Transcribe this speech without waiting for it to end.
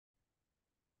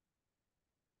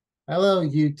Hello,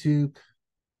 YouTube.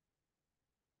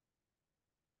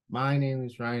 My name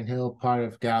is Ryan Hill, part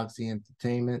of Galaxy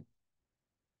Entertainment.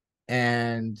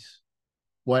 And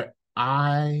what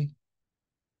I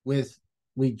with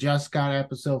we just got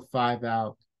episode 5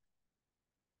 out.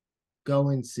 Go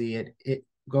and see it.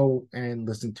 Go and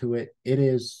listen to it. It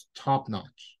is top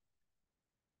notch.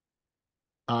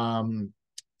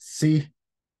 See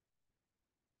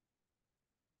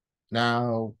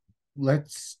now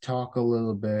let's talk a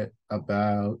little bit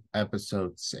about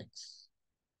episode 6.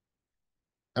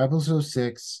 Episode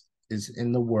 6 is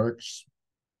in the works.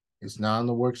 It's not in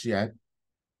the works yet,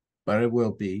 but it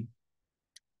will be.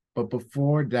 But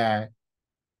before that,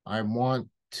 I want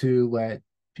to let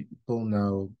people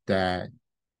know that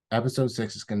episode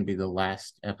 6 is going to be the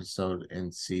last episode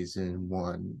in season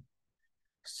 1.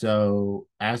 So,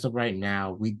 as of right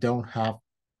now, we don't have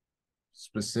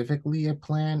specifically a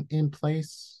plan in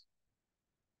place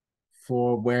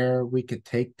for where we could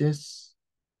take this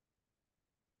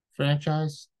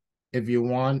franchise. If you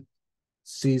want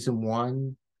season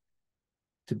 1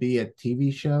 to be a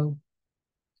TV show,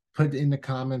 put in the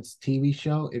comments TV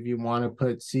show. If you want to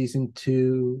put season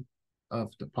 2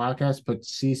 of the podcast, put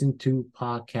season 2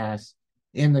 podcast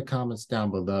in the comments down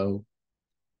below.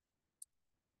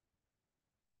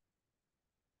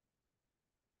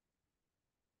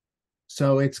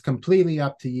 So it's completely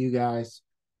up to you guys.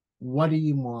 What do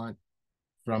you want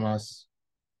from us?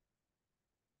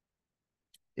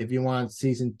 If you want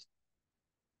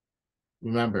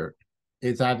remember,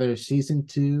 it's either season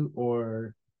 2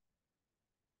 or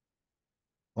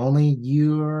only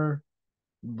your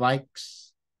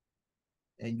likes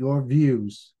and your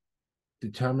views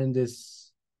determine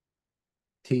this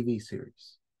TV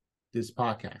series, this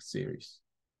podcast series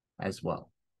as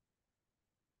well.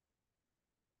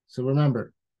 So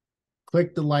remember,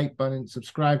 click the like button,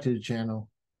 subscribe to the channel,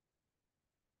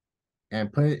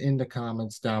 and put it in the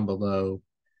comments down below.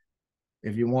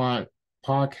 If you want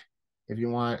pod, if you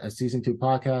want a season 2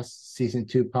 podcast, season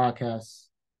 2 podcasts,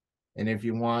 and if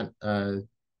you want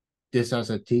this as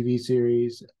a TV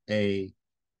series, a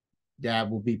that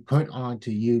will be put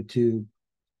onto YouTube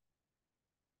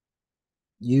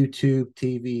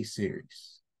TV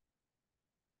series.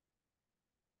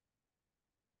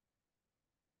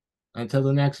 Until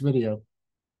the next video,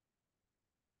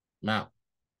 I'm out.